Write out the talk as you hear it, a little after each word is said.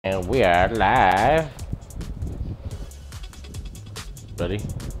And we are live. Ready?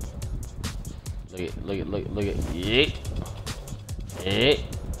 Look at. Yeet. Yeet.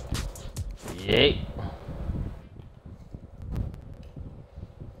 Yeet.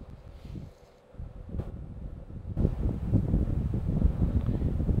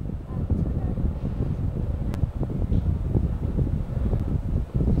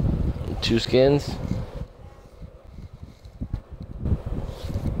 Two skins.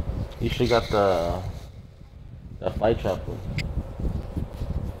 You should got the flight trap one.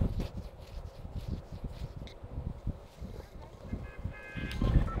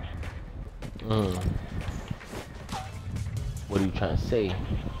 What are you trying to say?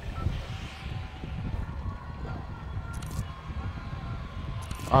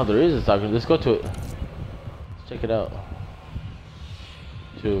 Oh, there is a soccer. Let's go to it. Let's check it out.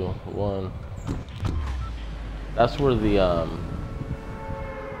 2, 1. That's where the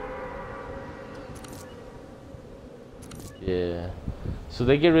yeah. So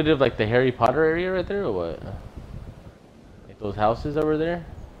they get rid of like the Harry Potter area right there, or what? Like those houses over there.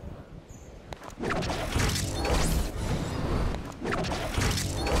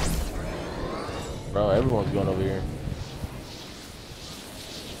 Bro, everyone's going over here.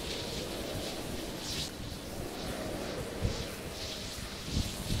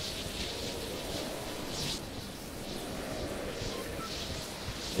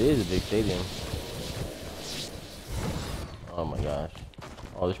 It is a big stadium. Oh my gosh.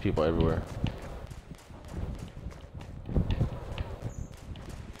 Oh, there's people everywhere.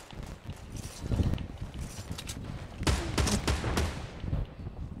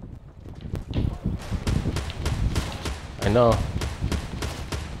 I know.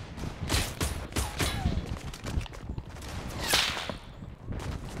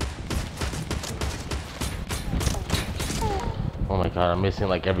 Oh my god, I'm missing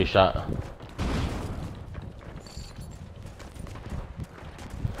like every shot.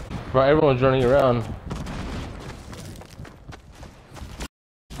 Bro, everyone's running around.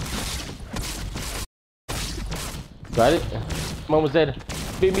 Got it? Mom was dead.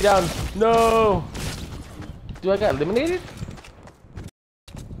 Beat me down. No! Dude, I got eliminated?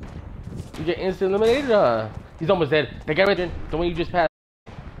 You get instant eliminated? He's almost dead. That guy right there, the one you just passed.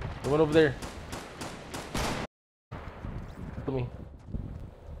 The one over there. Look at me.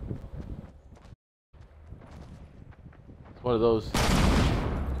 It's one of those.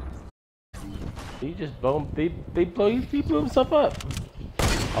 He just blow him. He blew himself up.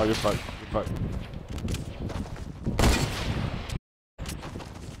 Oh, you're fucked. You're fucked.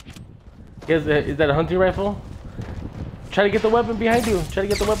 Is that a hunting rifle? Try to get the weapon behind you. Try to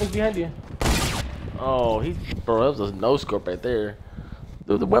get the weapons behind you. Oh, bro, that was a no scope right there.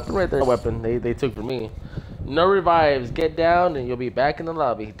 The weapon right there. Weapon they took from me. No revives. Get down and you'll be back in the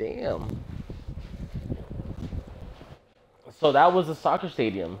lobby. Damn. So that was a soccer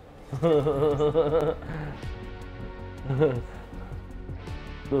stadium. There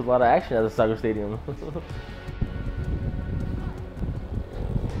was a lot of action at the soccer stadium.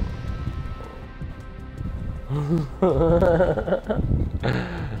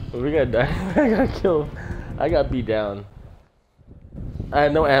 We got died. I got killed. I got beat down. I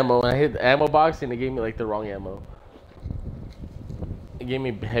had no ammo. I hit the ammo box and it gave me like the wrong ammo. It gave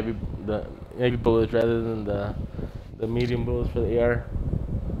me heavy bullets rather than the medium bullets for the AR.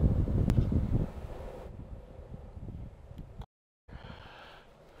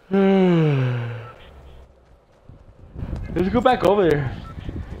 Let's go back over there.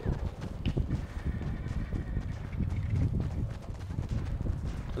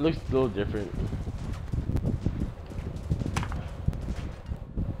 It looks a little different.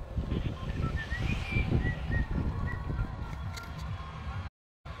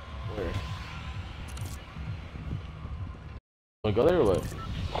 Where? Wanna go there or what?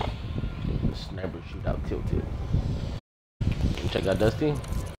 Sniper shootout tilted. Check out Dusty.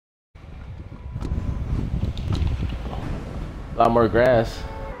 A lot more grass.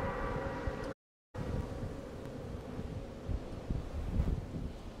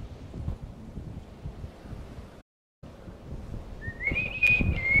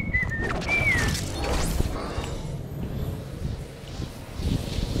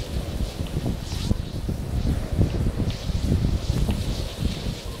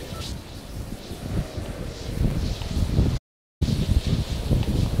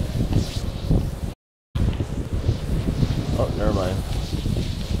 Oh, never mind.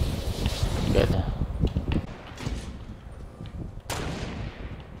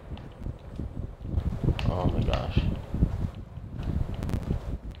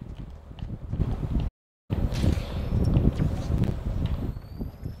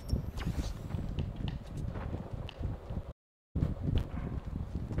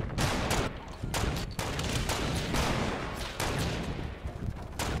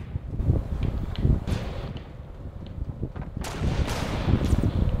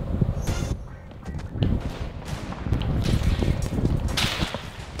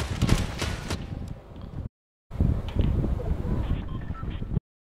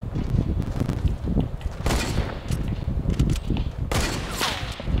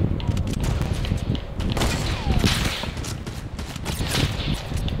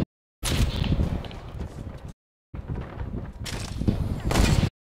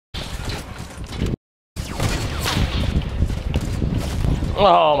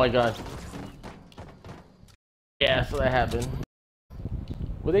 Oh my god. Yeah, so that happened.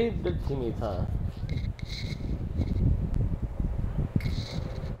 Well, they're teammates, huh?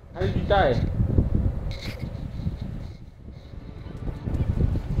 How did you die?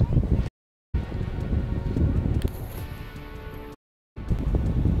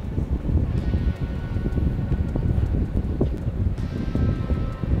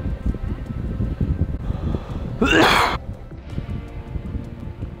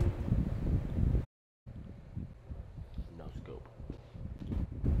 No scope.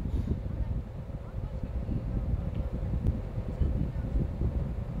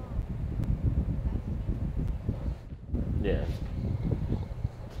 Yeah.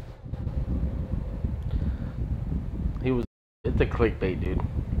 He was. It's a clickbait, dude.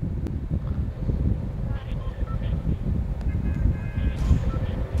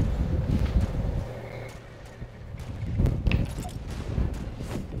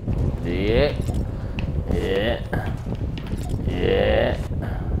 Yeah. Yeah. Yeah.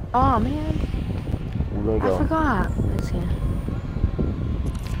 Oh man. Where we gonna go? I forgot. Let's see.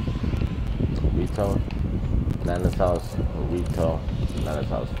 Retail. Nana's house. Retail. Nana's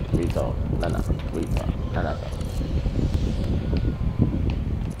house. Retail. Nana. Retail. Nana's house.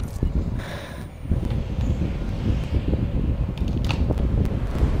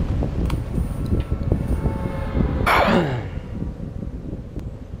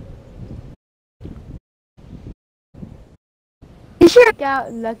 You should check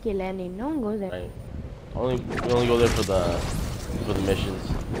out Lucky Landing. No one goes there. Right. We only go there for the missions.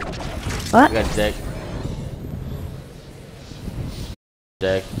 What? We got deck.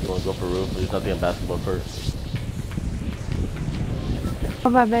 Deck. You wanna go for roof? There's nothing on basketball first.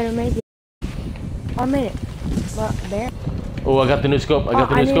 Oh, I better make it. 1 minute. But there. Oh, I got the new scope. I got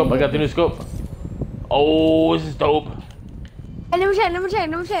the new scope. I got the new scope. Oh, this is dope. Hey, let me check. Let me check.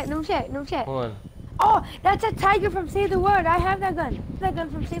 Let me check. Let me check. Let me check. Hold on. Oh, that's a tiger from Save the World. I have that gun. That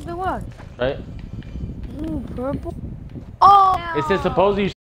gun from Save the World. Right? Ooh, purple. Oh. It says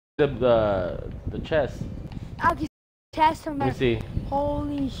supposedly the chest. Okay, chest from Let me that. see.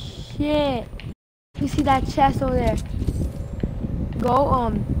 Holy shit. You see that chest over there? Go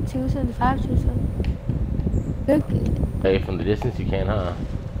 275, 275. Look. Hey, from the distance you can, huh?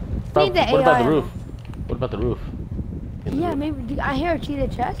 Need the What about AI the roof? ammo. What about the roof? Yeah, roof. maybe. I hear a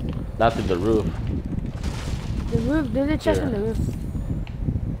cheated chest. Not through the roof. The roof. There's a chest Here. on the roof.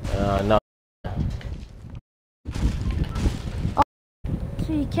 No.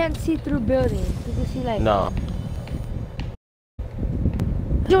 So you can't see through buildings. You can see like. No.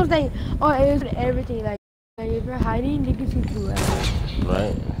 It was like, oh, it was everything. Like if you're hiding, you can see through everything.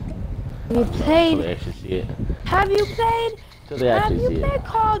 Right? You Until played. they actually see it. Have you played? Until they Have actually you see played it.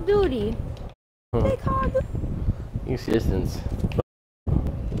 Call of Duty? Play Call of Duty. You can see distance.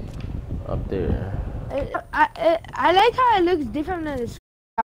 Up there. I like how it looks different than this.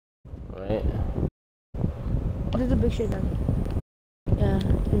 Right? There's a big shit down here. Yeah,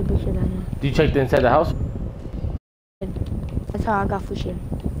 there's a big shit down here. Did you check the inside the house? That's how I got fishing.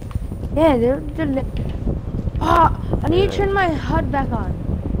 Yeah, they're lit. Oh, I need to turn my HUD back on.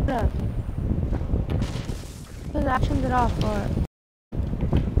 Hold up. Because I turned it off for it.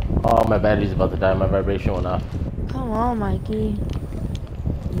 Oh, my battery's about to die. My vibration went off. Come on, Mikey.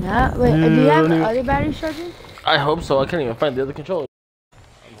 Nah, wait, do you have the other battery charging? I hope so. I can't even find the other controller.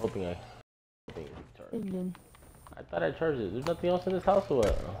 I'm hoping I charged. I thought I charged it. There's nothing else in this house or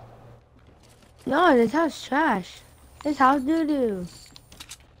what? No, this house trash. This house doo-doo.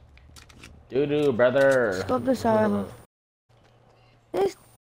 Doo-doo, brother. Scope this out. This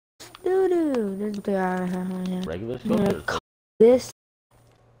doo-doo. This is Regular scope? This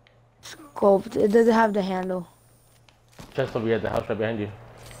scope. It doesn't have the handle. Chest over here at the house right behind you.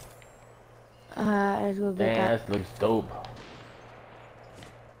 Let's go get Damn, that. this looks dope.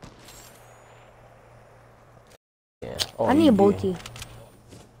 Yeah. Oh, I need a boaty.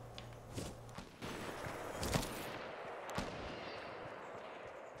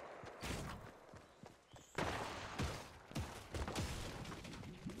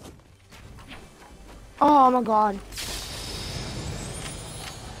 Oh my god.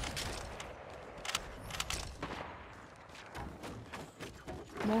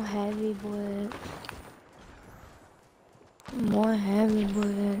 More heavy bullets. More heavy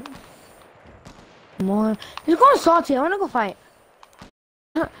bullets. More. It's going salty. I wanna go fight.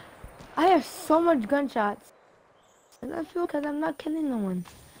 I have so much gunshots. And I feel because I'm not killing no one.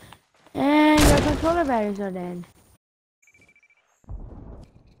 And your controller batteries are dead.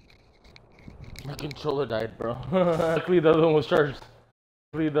 My controller died, bro. Luckily the other one was charged.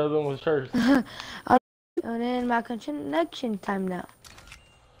 And then my connection time now.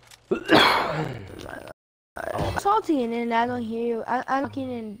 Salty, and then I don't hear you. I'm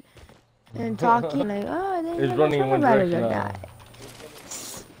talking and talking like, oh, they It's never running in talk one about it direction like now. that.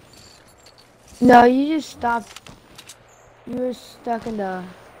 No, you just stopped. You were stuck in the.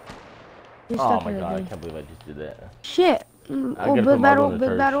 You're Oh stuck my in the god, I thing. can't believe I just did that. Shit. I Oh, gotta put build my other battle, one in build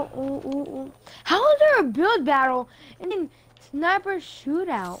charge. battle. Ooh, ooh, ooh. How is there a build battle and then sniper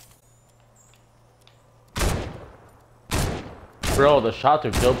shootout? Bro, the shots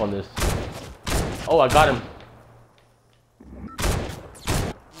are dope on this. Oh, I got him.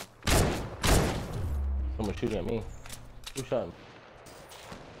 Someone shooting at me. Who shot him?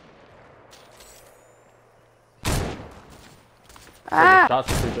 Bro, the Ah!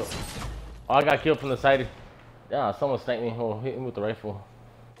 shots are pretty dope. Oh, I got killed from the side. Yeah, someone sniped me. Oh, hit him with the rifle.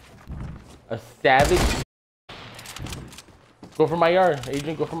 A savage. Go for my yard,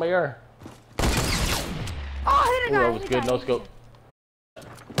 Adrian. Go for my yard. Oh, hit a Ooh, guy. that was Hit a good. guy, No hit a scope.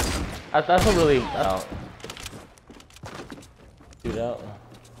 guy. That's a really. Shoot out.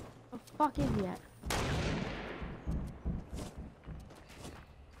 What the fuck is that?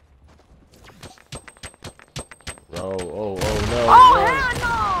 Oh, oh, oh no. Oh, No.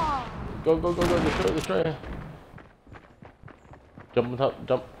 hell no! Go, go, go, go. Destroy, destroy. Jump on top.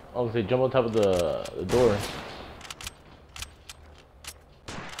 Jump. I was gonna say jump on top of the door.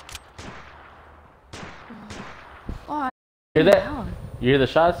 Oh, Hear that? hell. You hear the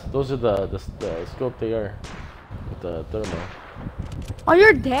shots? Those are the scope they are. With the thermal. Oh,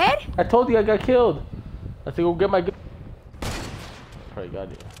 you're dead? I told you I got killed. I said go get my gun. Probably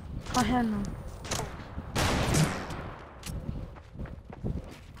got it. Oh, hell no.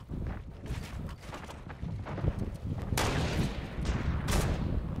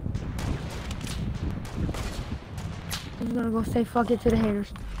 I'm gonna go say fuck it to the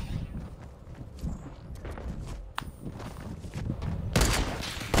haters.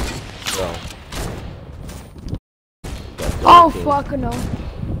 Bro. Oh, fuck no.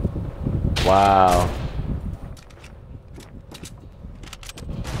 Wow.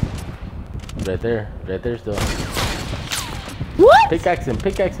 Right there still. What? Pickaxe and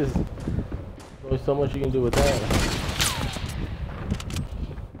pickaxes. There's so much you can do with that.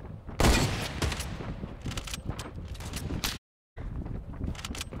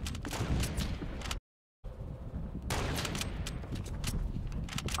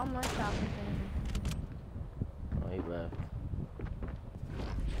 I'm not stopping. Oh, he left.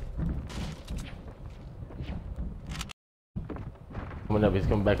 Coming up, he's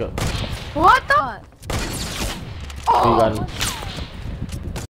coming back up. What the? Oh, you got him.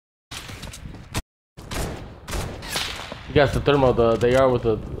 He got the thermal, the AR with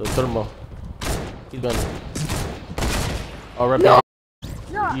the thermal. He's done. Oh, right No.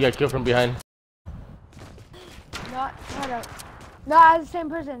 behind. No. You got killed from behind. Not, hold up. No, it's the same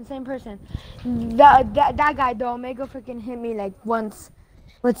person, same person. That guy, the Omega, freaking hit me like once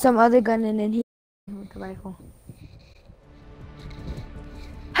with some other gun, and then he with the rifle.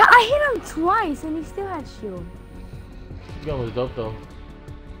 I hit him twice, and he still had shield. This gun was dope though.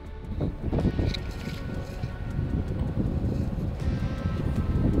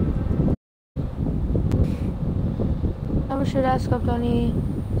 Never should have scoped only.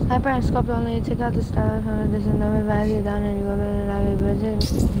 Sniper and scoped only. Take out the star. There's another value down, and you go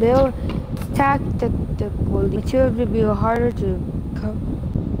to the build tactical. Materials will be harder to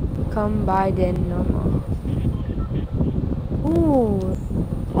come by than normal. Ooh.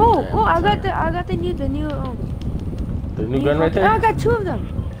 Oh, oh! I got the new The new gun right there. I got two of them.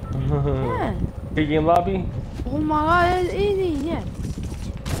 Yeah. Big game lobby. Oh my god, it's easy. Yeah.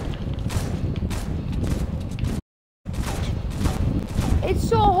 It's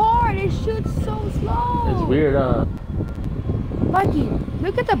so hard. It shoots so slow. It's weird, huh? Mikey,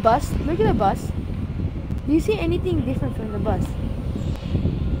 look at the bus. Look at the bus. Do you see anything different from the bus?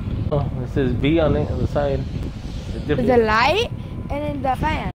 Oh, it says V on it on the side. It's There's different. a light and then the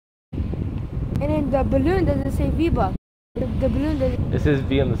fan. And then the balloon doesn't say V-Buck. The balloon doesn't. It says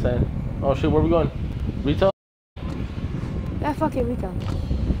V on the side. Oh shit, where we going? Retail? Yeah, fuck it, Rita.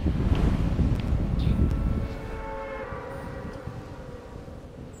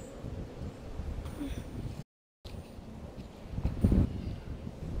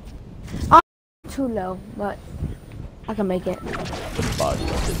 I'm too low, but I can make it. The body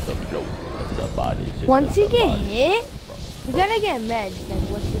is the flow. The body is Once the you get body. hit, you gotta get meds. Like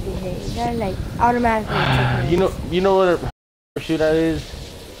once you get hit, you gotta like automatically take meds. You know what a shootout is?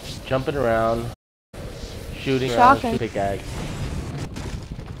 Jumping around, shooting Shocking. around, pickaxe.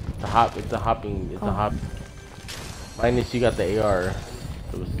 It's a hopping. Minus you got the AR.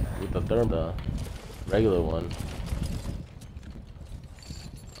 It was with the regular one.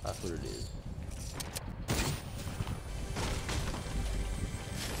 I That's what it is.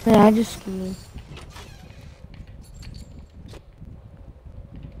 Yeah, I just screamed.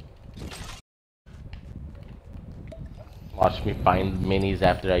 Watch me find minis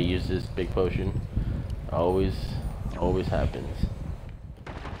after I use this big potion. Always happens.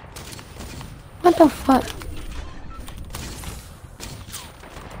 What the fuck?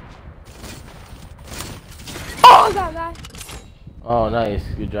 Oh, I got a guy. Oh, nice.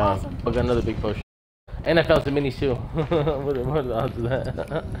 Good job. Awesome. I got another big potion. And I found some minis too. what are the odds of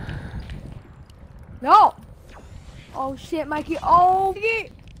that? No. Oh shit, Mikey. Oh,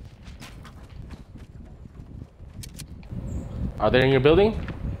 Mikey. Are they in your building?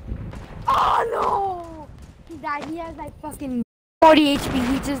 Oh no. He died. He has like fucking 40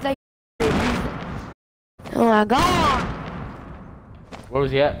 HP. He just like. Oh my god. Where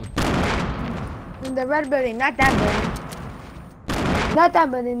was he at? In the red building, not that building. Not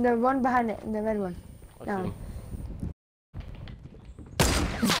that building, the one behind it, the red one. Down.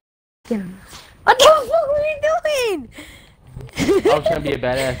 Get him. What the fuck were you doing? I was trying to be a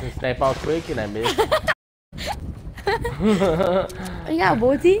badass and snipe out quick and I missed. You got a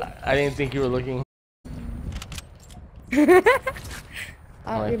booty? I didn't think you were looking. Oh,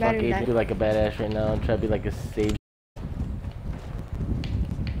 I'm you're like, fuck better it, than be like a badass right now. I'm trying to be like a sage.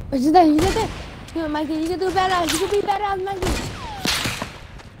 What's that? You got that? Come on, Mikey, you can do badass. You can be badass, Mikey.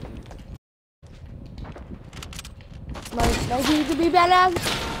 Mikey, you can be badass.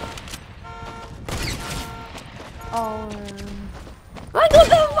 Oh. What the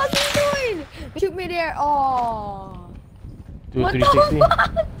fuck are you doing? Shoot me there. Oh. Do a What 360. the fuck?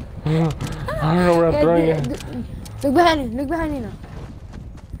 I don't know where I'm throwing it. Look behind you. Look behind you now.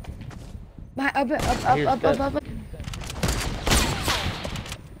 Up.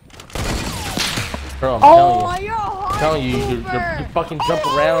 Bro, I'm Oh, telling you're a hard telling you, you fucking jump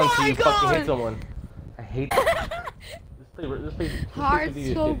around until you fucking hit someone. I hate this play hard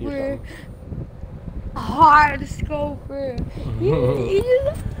this scoper. Hard scoper. You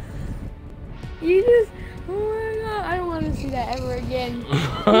just, oh my god, I don't want to see that ever again.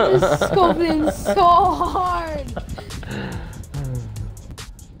 You just scoping so hard.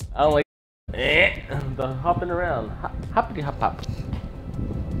 I don't like the hopping around. Hoppity hop hop.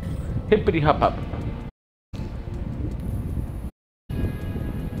 Hippity hop hop.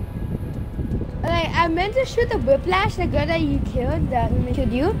 Like, I meant to shoot the whiplash, the girl that you killed, that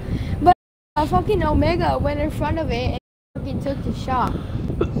killed you, but a fucking Omega went in front of it and fucking took the shot.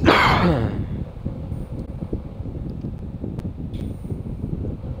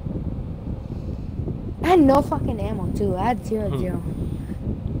 I had no fucking ammo too. I had 0-0.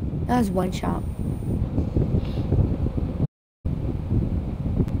 That was one shot.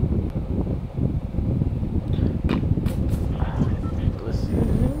 Let's see.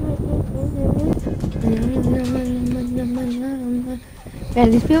 Man,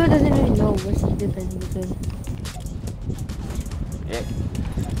 these people doesn't even know what's the difference between. Yeah.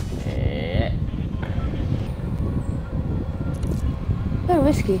 They're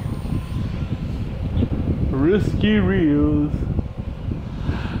risky. Risky reels.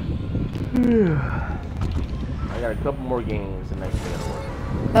 I got a couple more games and I gotta work.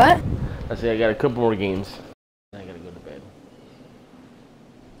 What? I say I got a couple more games. I gotta go to bed.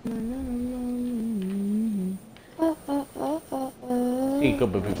 See a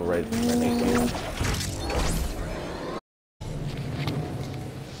couple of people right next to me.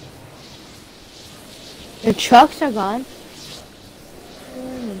 The trucks are gone.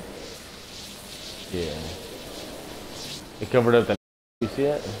 Yeah. They covered up that. You see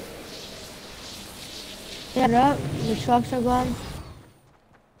it? Yeah, the trucks are gone.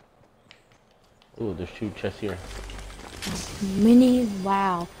 Ooh, there's 2 chests here. Minis,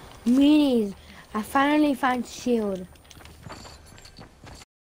 wow. Minis. I finally found shield.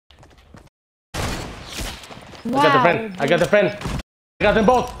 Wow. I got the friend. I got the friend. I got them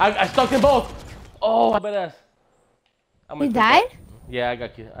both. I stuck them both. Oh, badass. He died? Yeah, I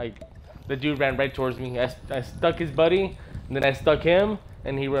got you. The dude ran right towards me. I stuck his buddy, and then I stuck him,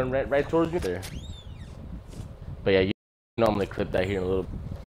 and he ran right towards me there. But yeah, you know I'm gonna clip that here in a little bit.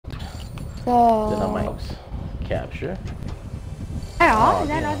 So. Then on my house. Capture. Is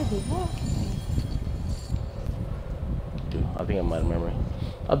that other people? Dude, I think I might remember.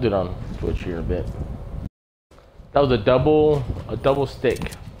 I'll do it on Twitch here in a bit. That was a double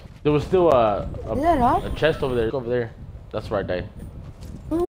stick. There was still a chest over there. Over there. That's where I died.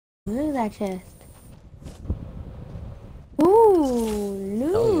 Ooh, look at that chest. Ooh,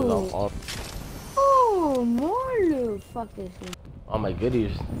 loot. Ooh, more loot. Fuck this shit. All my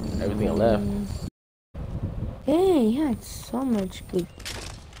goodies. Everything I left. Dang, you had so much good.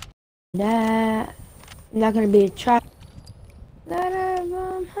 That not gonna be a trap. That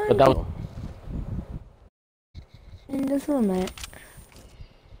But that was in this room, man.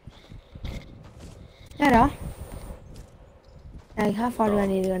 That all? Like, how far do I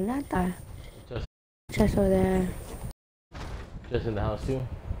need to go? Not that. just Just over there. in the house too.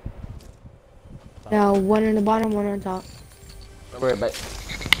 No, one on the bottom, one on top. I'll be right back.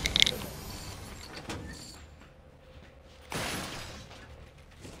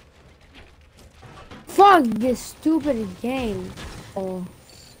 Fuck this stupid game. Oh.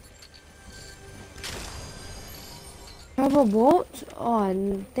 Have a bolt?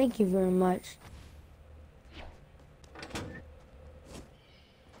 Oh, thank you very much.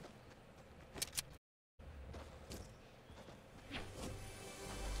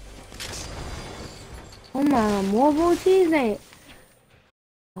 Oh my, more bolties?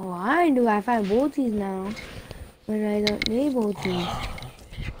 Oh, I do. I find bolties now. When I don't need bolties.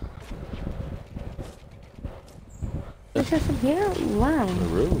 It's just a here? Wow. The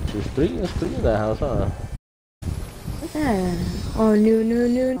room. There's three. There's three in that house, huh? Yeah. Oh,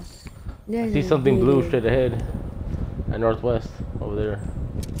 new. I see something blue straight ahead. At northwest. Over there.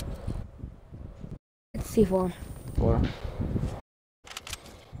 It's C4. Four.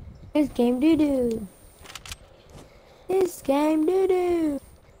 This game doo-doo. This game doo-doo.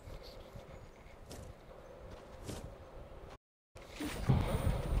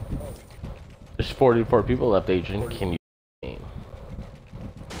 There's 44 people left, Adrian. Can you game?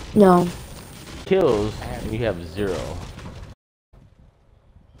 No. Kills, you have 0.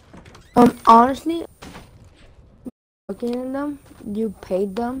 Honestly, looking at them, you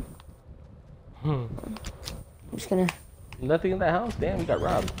paid them. I'm just gonna. Nothing in that house? Damn, you got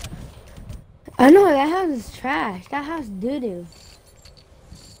robbed. I know that house is trash. That house doo-doo.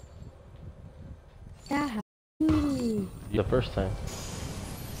 That house doo-doo. The first time.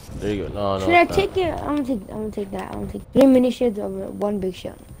 There you go. No, Should I take it? I'm gonna take that. I'm gonna take 3 mini shields over 1 big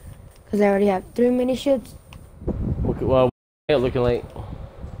shield. Cause I already have 3 mini shields. Okay, well, looking like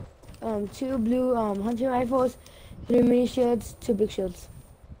 2 blue hunting rifles, 3 mini shields, 2 big shields.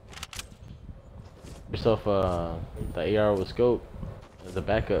 yourself the AR with scope as a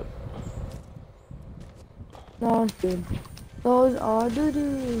backup. No, dude. Those are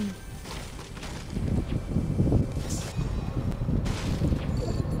doo-doo.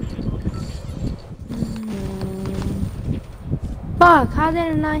 Fuck, how did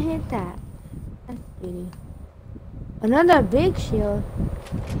I not hit that? That's doo-doo. Another big shield.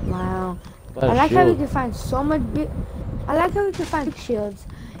 Wow. I like how we can find so much big. I like how we can find big shields.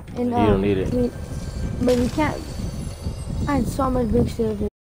 And you don't need it. But we can't find so much big shields.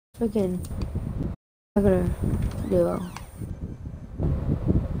 Freaking regular duo.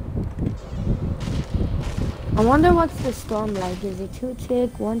 I wonder what's the storm like. Is it 2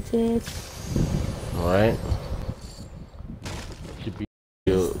 tick, 1 tick? Alright.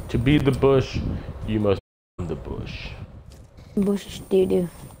 To be the bush, you must be the bush. Bush doo-doo.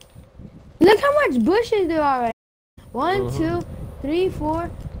 Look how much bushes there are right now. 1, 2, 3,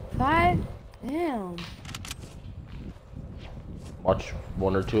 4, 5. Damn. Watch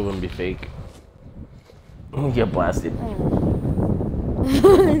 1 or 2 of them be fake. Get blasted.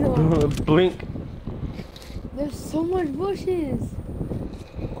 Blink. There's so much bushes.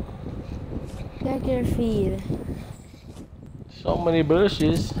 Check your feed. So many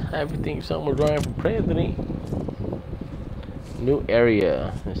bushes. Everything someone's running for president. New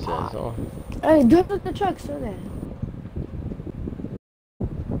area, it says. Oh. Hey, do it with the truck, so there.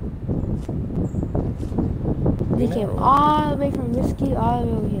 They came all the way from Risky all the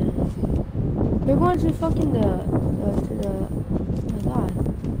way over here. They're going to fucking oh my god.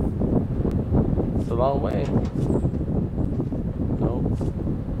 It's a long way. Nope.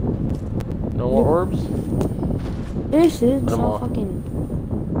 No more orbs? This is so all. fucking.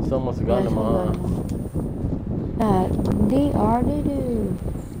 Someone's got them all. They are doo-doo.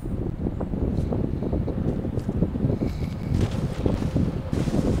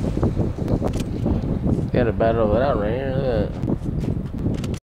 Got a battle it out right here.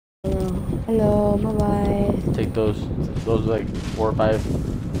 Hello, bye bye. Take those like 4 or 5.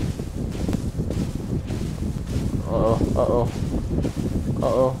 Uh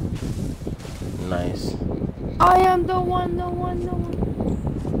oh. Nice. I am the one.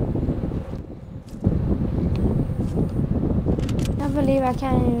 I believe I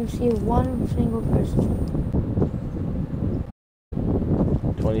can't even see one single person.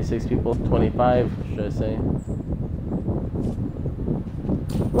 26 people, 25, should I say?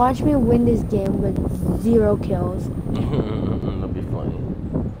 Watch me win this game with 0 kills. That'll be funny.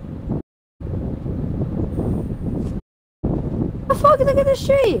 The fuck, look at the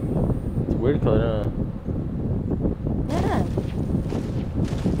street. weird color, huh? Yeah.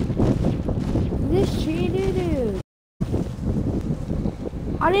 This tree doo-doo.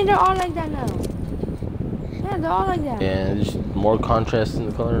 I think they're all like that now. Yeah, they're all like that. Yeah, just more contrast in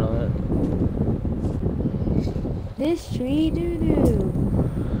the color and all that. This tree doo-doo.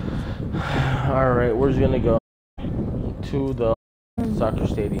 Alright, where's it gonna go? To the soccer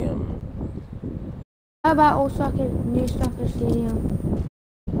stadium. How about old soccer, new soccer stadium?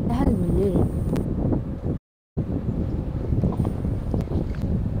 That hasn't been looted.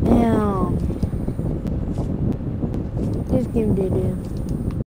 Damn. This game doo-doo.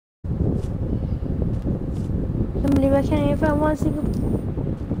 Can't believe I can't even find one single.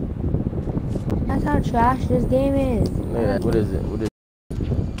 That's how trash this game is. Look at that. What is it? What is it?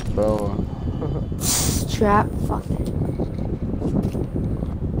 Boom. Trap. Fuck it.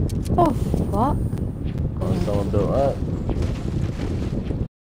 Oh, fuck. Oh, someone built up.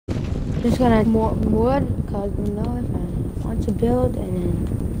 Just gonna more wood, cause you know if I want to build and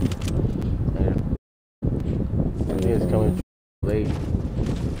Later. I think it's coming late.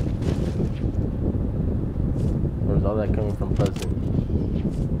 Or is all that coming from Pleasant?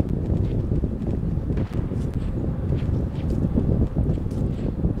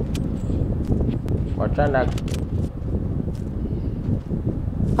 Watch out now.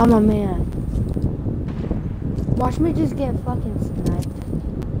 I'm a man. Watch me just get fucking sniped.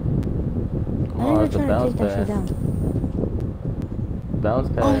 I Oh, think it's a they're trying bounce to take that shit pad. down. Bounce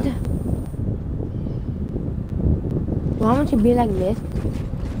Oh, pad. you want me to be like this?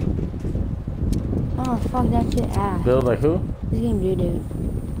 Oh, fuck that shit ass. Build like who? This game doo-doo.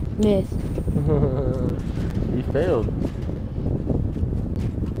 Myth. You failed.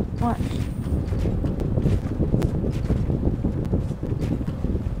 Watch.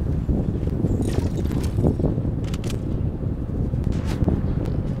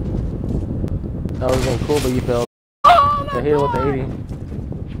 That was going cool, but you failed. Oh my I hit it with god! the 80.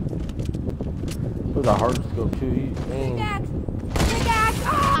 It was a hard scope too. You, Pickaxe! Pickaxe!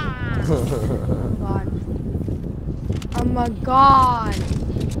 Ah! Oh my god.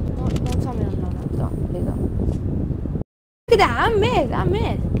 Don't tell me no. Don't. Please don't. Look at that. I missed.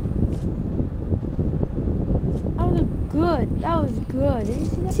 That was good. That was good. Did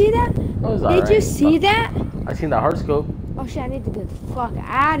you see that? that was Did alright. you see that? I seen that hard scope. Oh shit, I need to get the fuck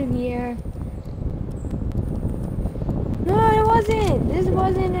out of here. No, it wasn't. This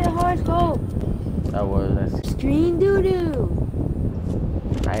wasn't a horoscope. That was nice. Screen doo-doo.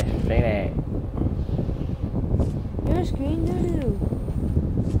 Nice seen it. You're a screen doo-doo.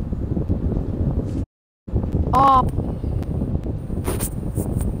 Oh.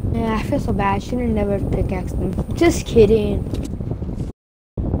 Yeah, I feel so bad. I should have never pickaxed them. Just kidding.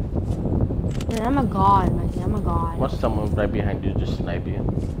 Man, I'm a god, Mikey. I'm a god. Watch someone right behind you just snipe you.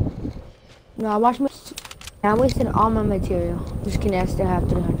 No, watch me. I wasted all my material. Just kidding, I still have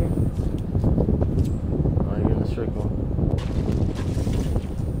 300. Oh, you're in the circle.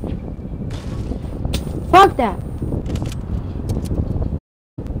 Fuck that!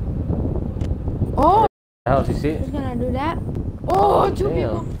 Oh! House, you see it? Who's gonna do that? Oh, two damn.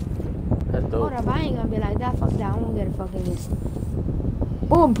 people! That's dope. Hold up, I ain't gonna be like that. Fuck that. I'm gonna get a fucking list.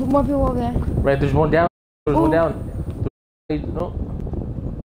 Oh, more people over there. Right, there's one down. There's one Oh. down. No.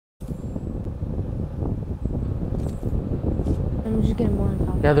 I'm just getting more on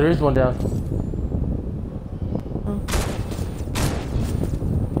top. Yeah, there is one down. Oh.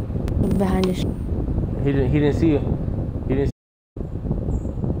 Behind this. He didn't see you. He didn't see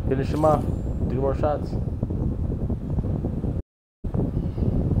you. Finish him off. 3 more shots.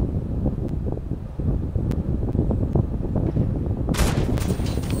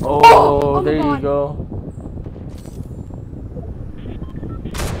 Oh, there you go.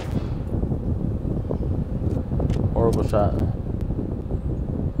 Horrible shot.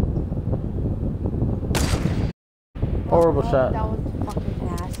 Horrible shot. That was fucking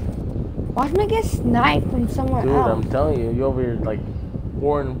ass. Watch me get sniped from somewhere Dude, else. I'm telling you, you over here like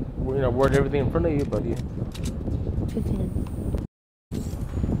warring everything in front of you, buddy. 15.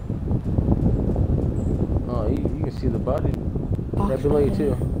 Oh, you can see the body Box right below you right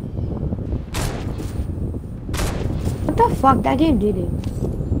too. What the fuck? That game did it.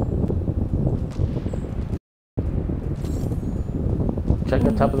 Check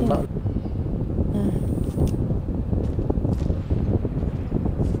the top of the mountain.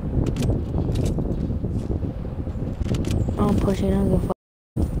 I'm pushing. I don't give a fuck.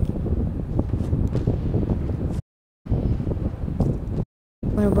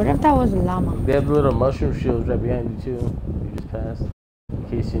 Wait, what if that was a llama? They have the little mushroom shields right behind you too. You just passed. In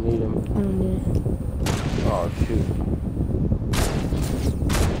case you need them. I don't need it. Oh shoot.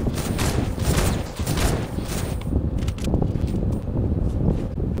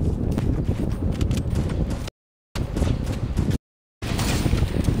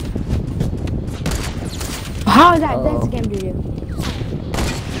 Oh, that's the game, dude.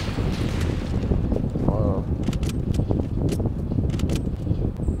 Wow.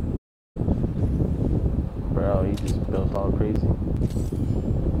 Bro, he just feels all crazy.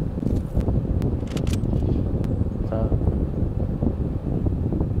 What's up?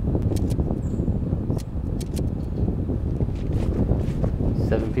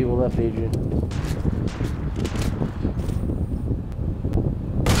 7 people left, Adrian.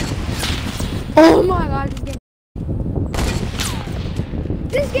 Oh my god,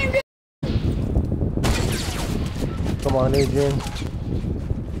 this game. Come on, Adrian.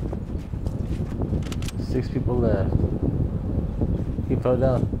 6 people left. He fell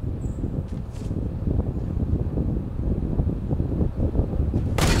down.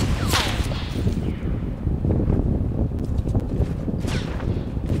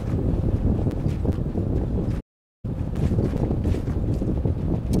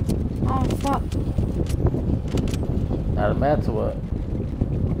 Oh fuck. Out of mats or what?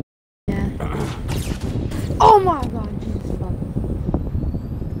 Yeah. Oh my god, Jesus fuck.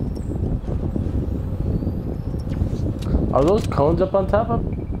 Are those cones up on top of?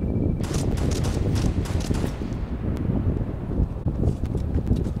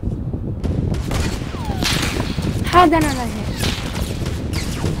 How did I not hit?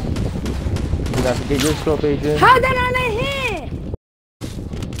 You have to get your scope, Adrian. How did I not hit?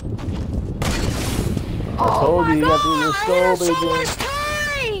 I told you, you got to do your I hit him scope, so much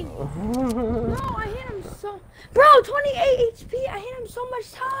time! Bro, I hit him so... Bro, 28 HP, I hit him so much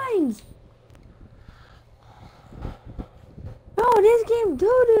times! Bro, this game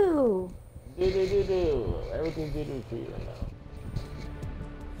doo-doo! Do. Everything do for you right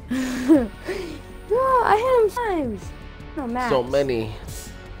now. Bro, I hit him times! No, Max. So many.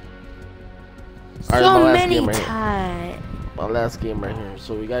 So many times. My last game right here.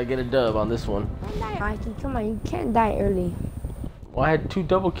 So we gotta get a dub on this one. Mikey, come on, you can't die early. Well, I had 2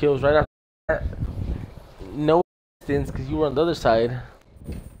 double kills right after that. No distance because you were on the other side.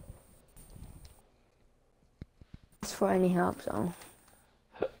 Ask for any help, so.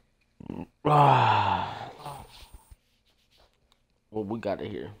 Well, we got it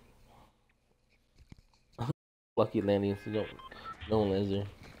here. Lucky landing, so no one lands there.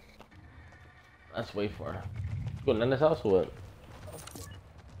 That's way far. You going to Nana's house or what?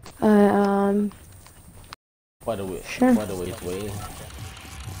 Quite a ways away.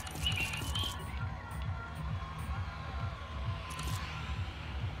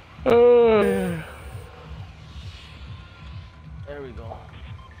 There we go.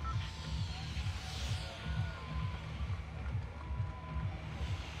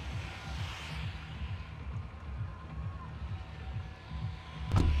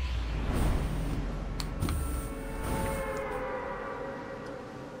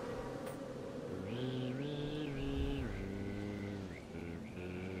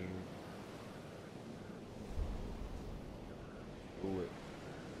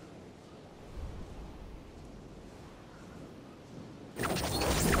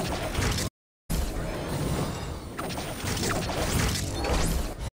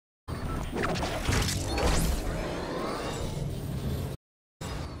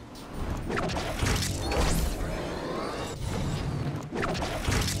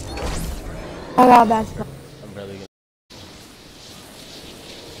 I got a basketball. I'm barely gonna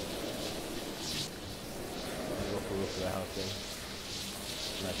go for the house then.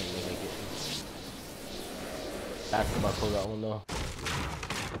 I'm not gonna make it. Basketball, pull that one though.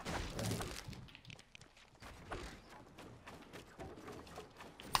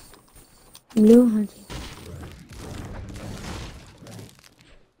 Blue hunting.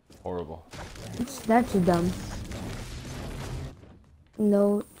 Horrible. That's dumb.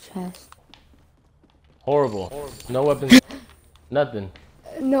 No chest. Horrible. No weapons. Nothing.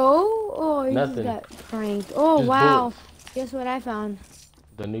 No? Oh, you Nothing. got pranked. Oh, Just wow. bullets. Guess what I found?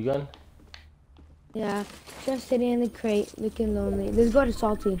 The new gun? Yeah. Just sitting in the crate, looking lonely. Let's go to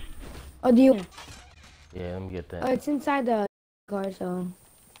Salty. Oh, do you? Yeah, let me get that. Oh, it's inside the car, so.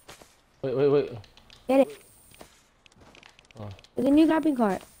 Wait. Get it. Oh. It's a new grabbing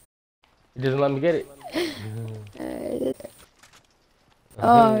cart. It doesn't let me get it.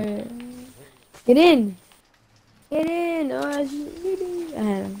 Oh, yeah. Get in. Get in. Oh, get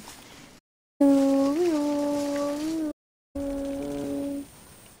in.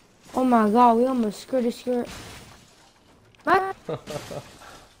 Oh my god, we almost skirt. What?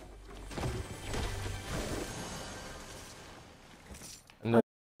 Another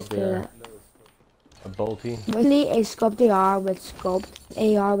there. A bolty. Really a scoped AR with scoped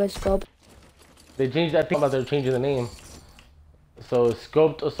AR with scope. They changed. I think about they're changing the name. So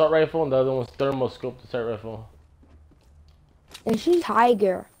scoped assault rifle, and the other one's thermal scoped assault rifle. And she's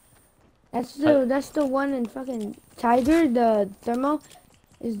Tiger. That's the one in fucking Tiger. The thermal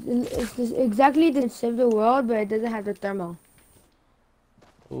is exactly the save the world, but it doesn't have the thermal.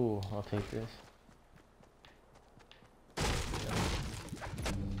 Ooh, I'll take this.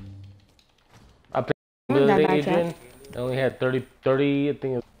 I played the other day, Adrian. I only had 30, I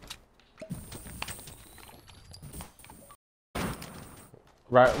think.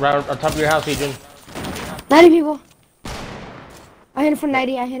 Right on top of your house, Adrian. 90 people. I hit him for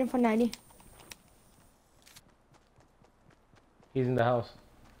 90. I hit him for 90. He's in the house.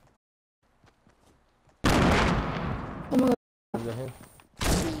 Oh my god. Is that him?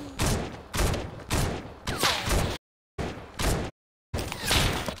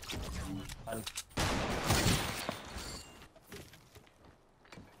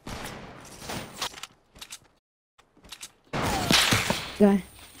 Guy.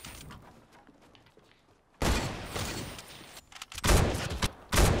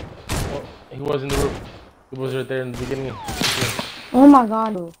 Oh, he was in the roof. He was right there in the beginning. Oh my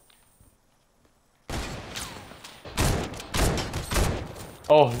god.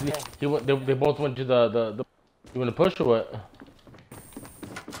 Oh, he went. They both went to the. You want to push or what?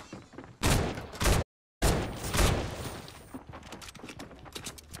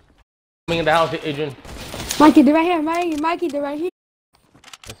 Coming in the house, Adrian. Mikey, they're right here. Mikey, they're right here.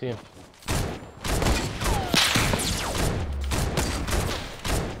 I see him.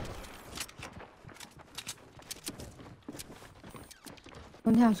 Go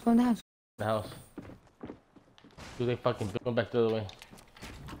in the house. Go in the house. The house. Do they fucking go back the other way?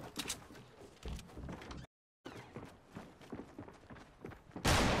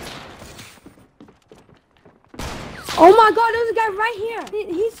 Oh my god, there's a guy right here.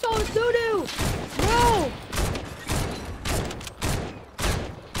 He's so doo-doo. No.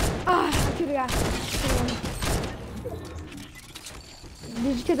 Ah, I killed the guy.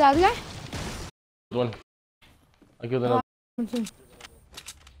 Did you kill the other guy? One. I killed another.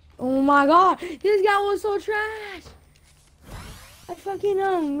 Oh my god, this guy was so trash. I fucking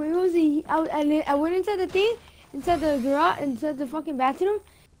where was he? I went inside the thing, inside the garage, inside the fucking bathroom.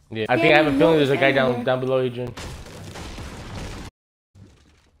 Yeah, I think I have a feeling there's a guy down below Adrian.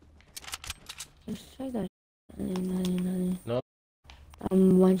 Let's try that. No.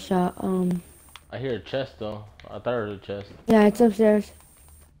 One shot. I hear a chest though. I thought I heard a chest. Yeah, it's upstairs.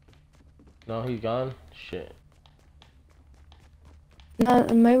 No, he's gone. Shit. No,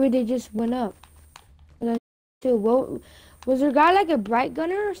 maybe they just went up. Dude, what was there a guy like a bright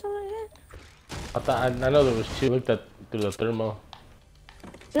gunner or something like that? I thought I know there was two. Looked at through the thermal.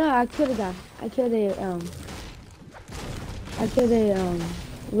 No, I killed a guy. I killed a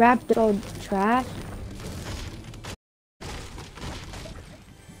raptor old trash.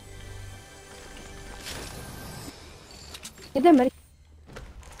 Get that money.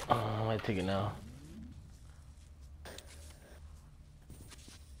 Oh, I might take it now.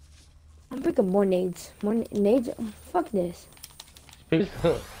 I'm picking more nades. More nades. Fuck this. I'm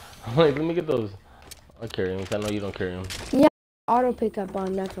like, let me get those. I'll carry them. I know you don't carry them. Yeah, auto pickup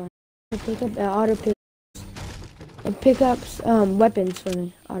on that one. Pick up auto pick. It pickups weapons for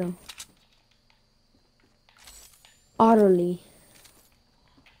me. Autoly.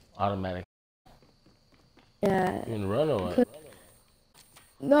 Automatic. Yeah. You can run or what?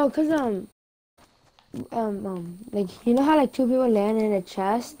 No, cause like you know how like two people land in a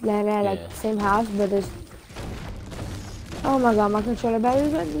chest, land at like the same house, but there's. Oh my god, my controller battery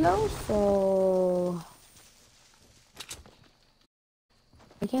went low, so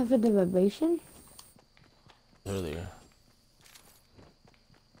I can't feel the vibration. Earlier.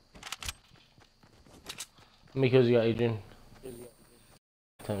 How many kills you got, Adrian?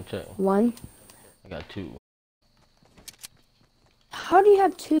 Time to check. 1. I got 2. How do you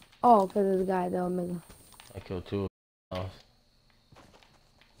have 2? Oh, because of the guy, the Omega. I killed 2 of them.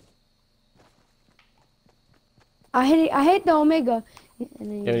 I hit the Omega. And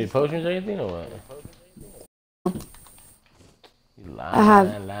then You have any potions or anything or what? You lie, I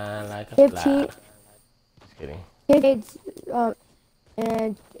have lie like a 15. fly. Just kidding. It's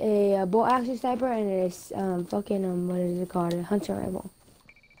and a bolt action sniper and a fucking what is it called? A hunter rifle.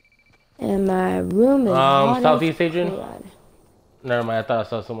 And my room is southeast Adrian? Never mind, I thought I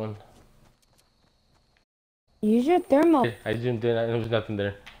saw someone. Use your thermal. I zoomed in, there was nothing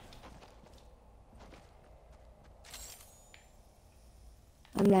there.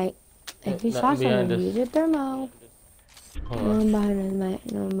 I'm like, if you saw someone, use your thermal. No one behind us,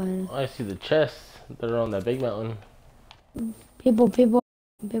 mate. No one behind us. Oh, I see the chests that are on that big mountain. People over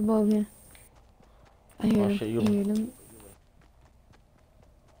here. I hear them. Shit, I hear them.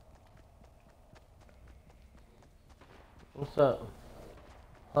 What's up?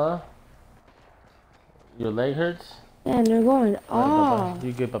 Huh? Your leg hurts? And they're going Alright, Papa. off.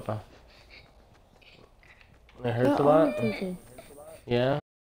 You good, Papa? It hurts They're a lot? all tilted. Yeah?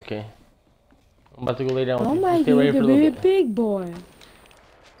 Okay. I'm about to go lay down with Oh you. my, Just stay you right here for could a be little a bit. big boy.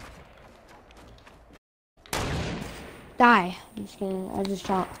 Die. I'm just kidding. I just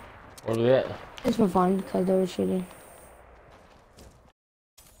shot. Where we at? Just for fun, because they were shooting.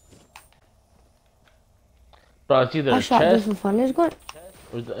 Bro, it's either I a shot just chest for fun. Let's go.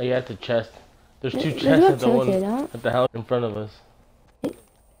 or yeah, it's a chest. There's two Let's chests go at the one tilted, huh? at the house in front of us.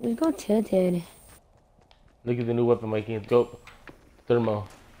 Let's go tilted. Look at the new weapon making. Go. Thermo.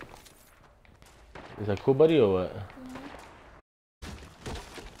 Is that cool, buddy, or what?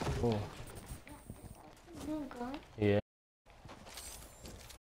 Cool. Yeah.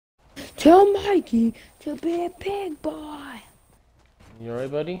 Tell Mikey to be a big boy. You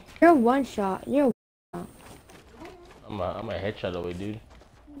alright, buddy? You're one shot. You're. I'm a headshot away, dude.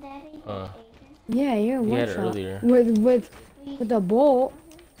 Yeah, you're He one had it shot. earlier. With a bolt.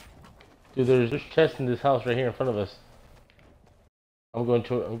 Dude, there's chests in this house right here in front of us.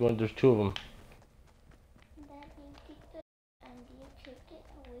 There's two of them.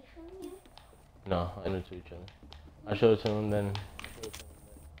 No, I know to each other. I showed it to him then.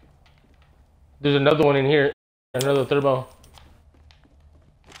 There's another one in here. Another thermo.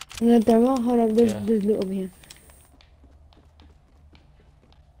 The thermal. Hold up. Yeah. There's loot over here.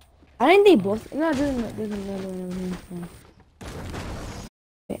 I think they both. No, there's another one over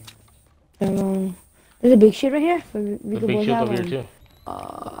here. Thermal. There's a big shit right here. We The could big both shield have over here one. too.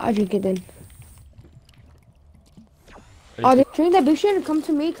 I drink it then. Oh, they drink that big shit and come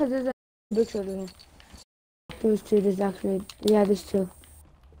to me because there's a big shit over here. There's two. There's actually. Yeah, there's two.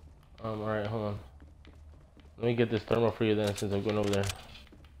 Alright, hold on. Let me get this thermal for you then since I'm going over there.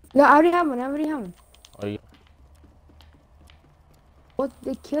 No, I already have one. I already have one. Are you? What?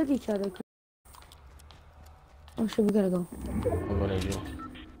 They killed each other. Oh shit, we gotta go. I'm going to you.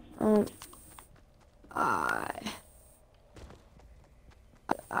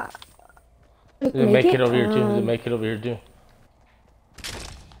 There's a med kit over here too. There's a med kit over here too.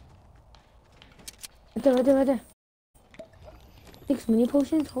 Right there, right there, right there. 6 mini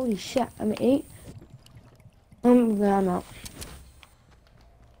potions? Holy shit, I'm at 8. Yeah, I'm out.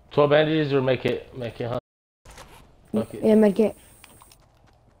 12 bandages or med kit? Med kit, huh? Okay. Yeah, med kit.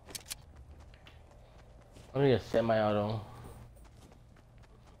 I'm gonna set my auto.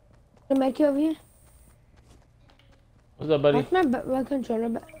 The med kit over here? What's up, buddy? What's my controller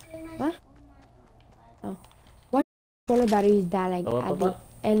what? Oh. What controller batteries die like at the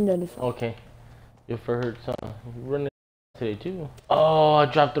end of the phone? Okay. Your fur hurts, huh? You're running today too. Oh, I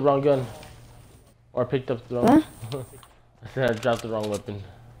dropped the wrong gun. Or I picked up the wrong. Huh? I said I dropped the wrong weapon.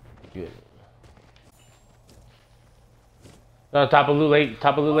 Good. No, top of loot lake.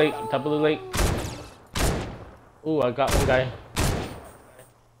 Top of loot lake. Top of loot lake. Ooh, I got one guy.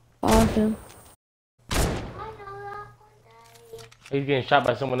 Awesome. He's getting shot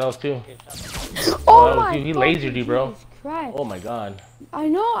by someone else too. Oh my he lasered you, bro. Christ. Oh my god. I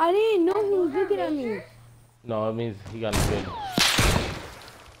know, I didn't know he was looking at me. No, it means he got him good.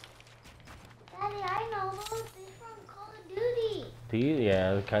 Daddy, I know those. They're from Call of Duty.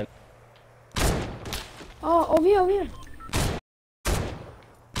 Yeah, kind of. Oh, over here, over here.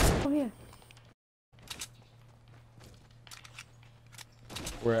 Over here.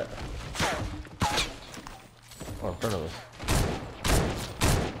 We're at. Oh, in front of us.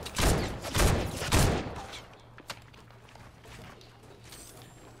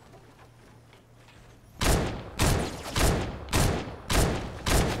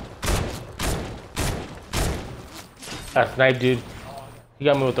 That snipe, dude. He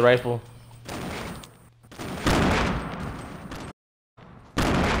got me with the rifle.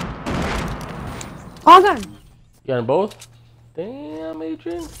 Oh, I got him. You got them both? Damn,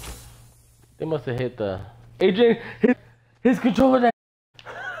 Adrian. They must have hit the... Adrian, his controller that...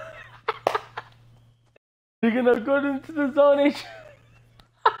 You're gonna go into the zone,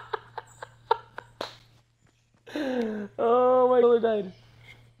 Adrian. Oh, my controller died.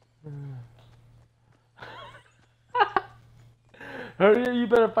 Hurry, you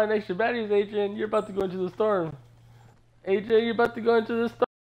better find extra batteries, Adrian. You're about to go into the storm. Adrian, you're about to go into the storm.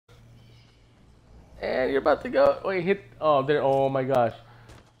 And you're about to go. Wait, hit. Oh, there. Oh my gosh.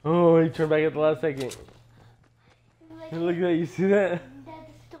 Oh, he turned back at the last second. Look at that. You see that? Dad,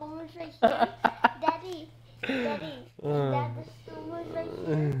 the storm was right here. Daddy, is that the storm was right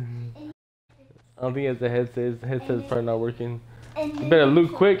here? I don't think it's the headset. His headset's probably not working. And You better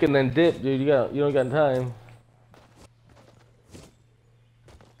loot quick and then dip, dude. You don't got time.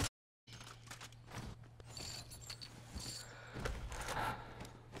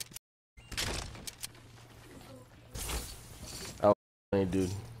 Hey,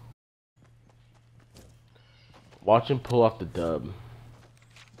 dude. Watch him pull off the dub.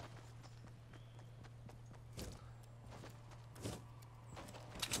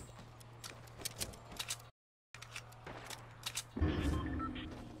 Do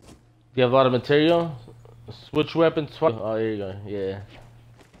you have a lot of material? Switch weapon, swap. Oh, there you go. Yeah.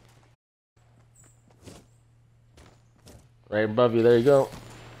 Right above you. There you go.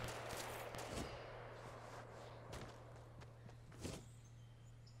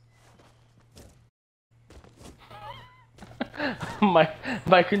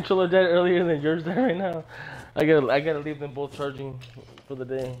 my controller died earlier than yours died right now. I gotta leave them both charging for the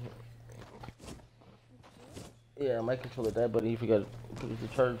day. Yeah, my controller died, but he forgot to put it to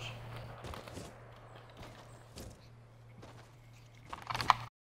charge.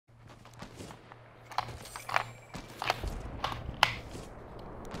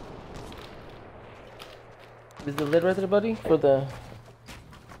 Is the lid right there, buddy? For the...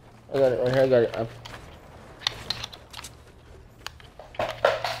 I got it right here, I got it.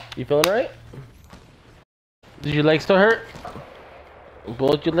 You feeling alright? Did your legs still hurt?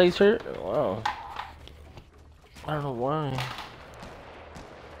 Both your legs hurt? Wow. I don't know why.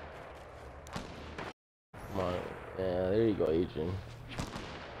 Come on. Yeah, there you go, Adrian.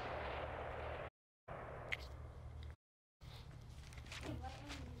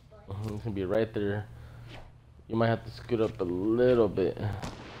 It's gonna be right there. You might have to scoot up a little bit.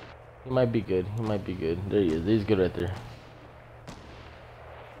 He might be good. He might be good. There he is. He's good right there.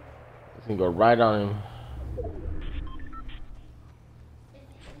 It's gonna go right on him.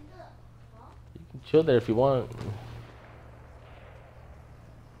 You can chill there if you want.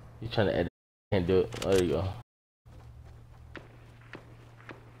 He's trying to edit. Can't do it. Oh, there you go.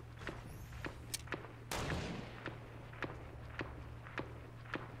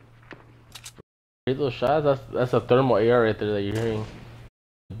 Hear those shots? That's a thermal AR right there that you're hearing.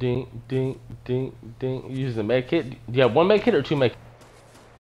 Ding, ding, ding, ding. You use the med kit? Do you have one med kit or two med kits?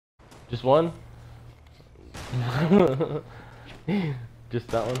 Just one? Just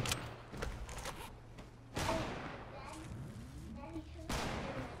that one?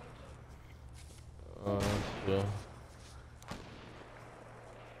 Oh, that's true.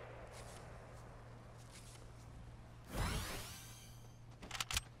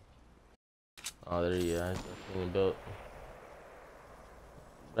 Oh, there you go. That's being built.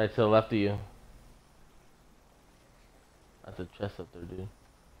 Right to the left of you. That's a chest up there, dude.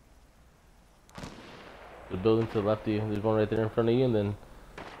 The building to the left of you. There's one right there in front of you, and then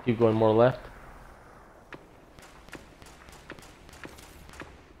keep going more left.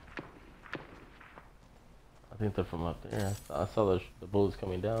 I think they're from up there. I saw the bullets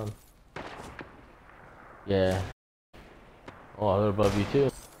coming down. Yeah. Oh, they're above you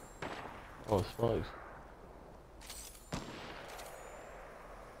too. Oh, smokes.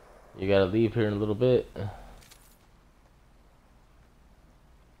 You gotta leave here in a little bit.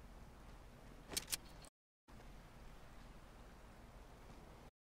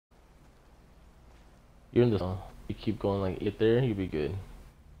 You're in the... You keep going like it there, you'll be good.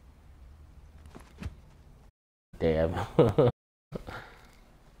 Damn.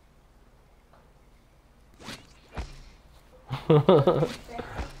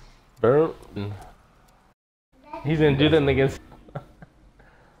 Burn. He's gonna do that against...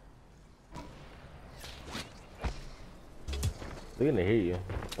 They're gonna hear you.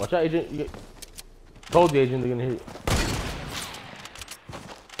 Watch out, Agent. Told you, Agent, they're gonna hear you.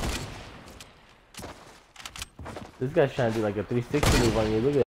 This guy's trying to do like a 360 move on you.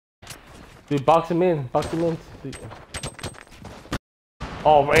 Look at that. Dude, box him in. Box him in.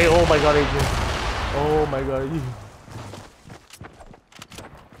 Oh, hey, oh my god, Agent. Oh my god.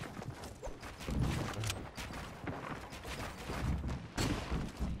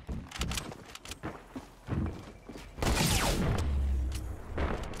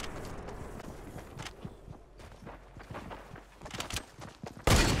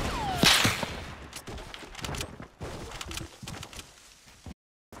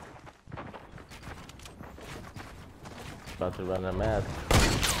 About to run a mask.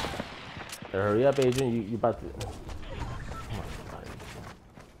 Hurry up, Agent. You about to... Oh my god.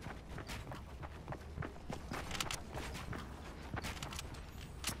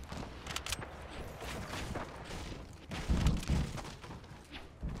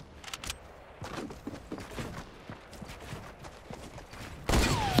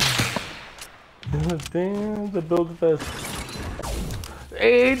 Damn, the build fest.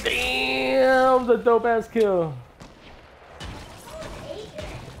 Hey, damn, the dope ass kill.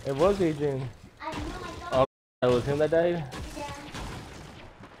 It was Adrian. Oh, it was him that died? Yeah.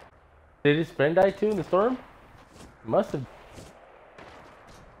 Did his friend die too in the storm? Must have.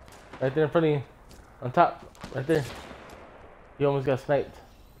 Right there in front of you. On top. Right there. You almost got sniped.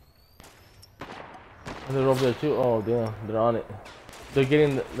 And they're over there too. Oh damn, they're on it. They're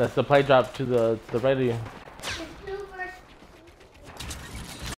getting the supply drop to the right of you.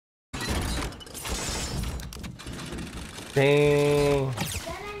 Dang.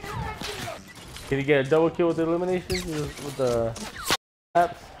 Can you get a double kill with the eliminations with the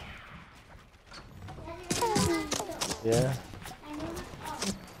apps? Yeah.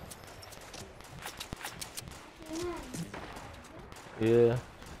 Yeah.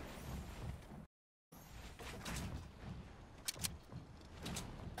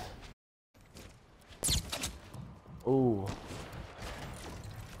 Ooh.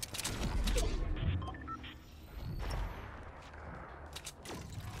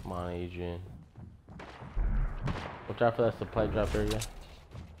 Come on, Adrian. Watch out for that supply drop area.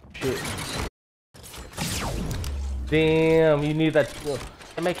 Shit. Damn, you need that.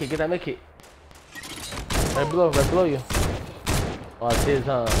 Make it, get that, make it. Right below you. Oh, it's his,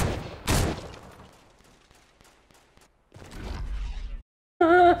 huh?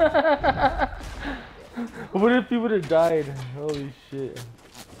 What if he would have died? Holy shit.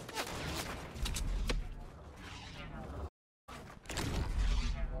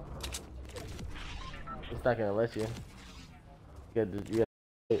 It's not gonna let you. You gotta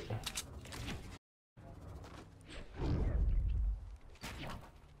wait.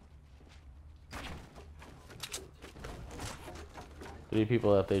 3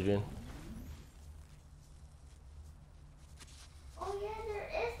 people left, Adrian. Oh yeah, there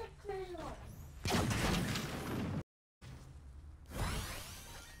is a crystal.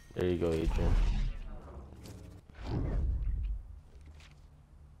 There you go, Adrian.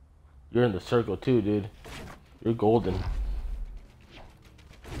 You're in the circle too, dude. You're golden.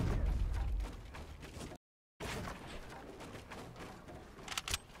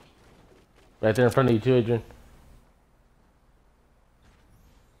 Right there in front of you too, Adrian.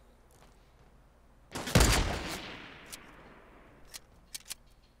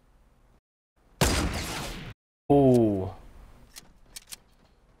 Ooh.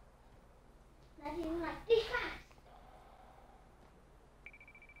 Not even like this fast.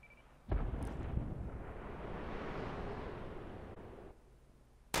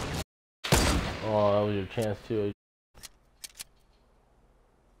 Oh, that was your chance too, Adrian.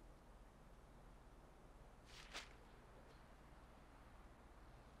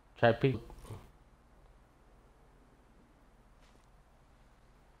 Try peek.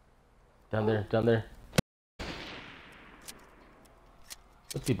 Down there.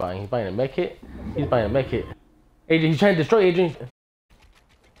 What's he buying? He's buying a mech kit? He's buying a mech kit. Adrian, he's trying to destroy Adrian.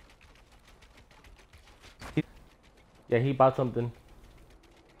 Yeah, he bought something.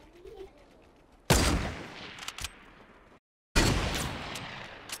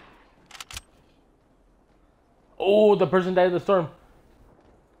 Oh, the person died in the storm.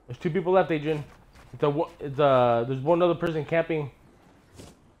 There's 2 people left, Adrian. There's one other person camping.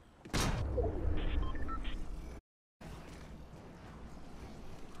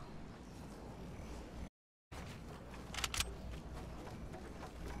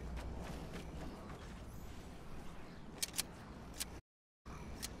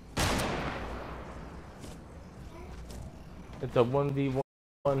 It's a 1v1.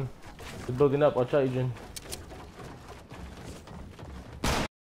 It's building up. Watch out, Adrian.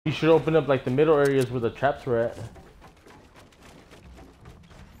 You should open up like the middle areas where the traps were at.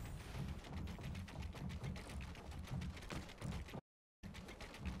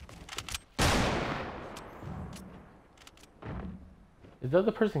 Is the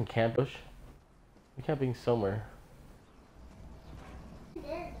other person campush? They're camping somewhere.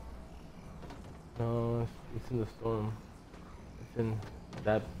 No, it's in the storm. It's in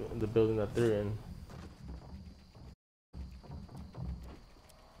the building that they're in.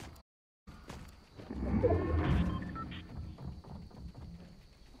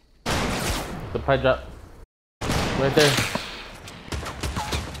 Supply drop. Right there.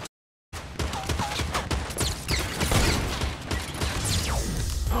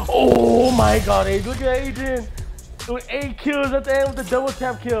 Oh my god, Adrian. Look at Adrian. Doing 8 kills at the end with the double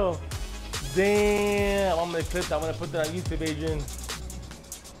tap kill. Damn. I'm gonna clip that. I'm gonna put that on YouTube, Adrian.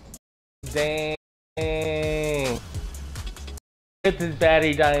 Dang. Get this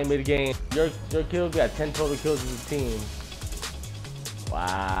baddie dying mid-game. Your kills, we got 10 total kills as a team.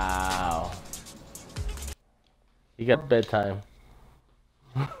 Wow. You got bedtime.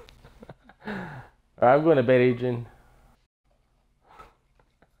 Alright, I'm going to bed, Adrian.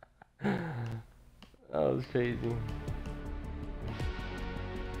 That was crazy.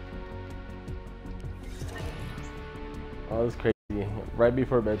 Oh, that was crazy. right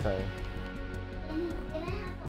before bedtime.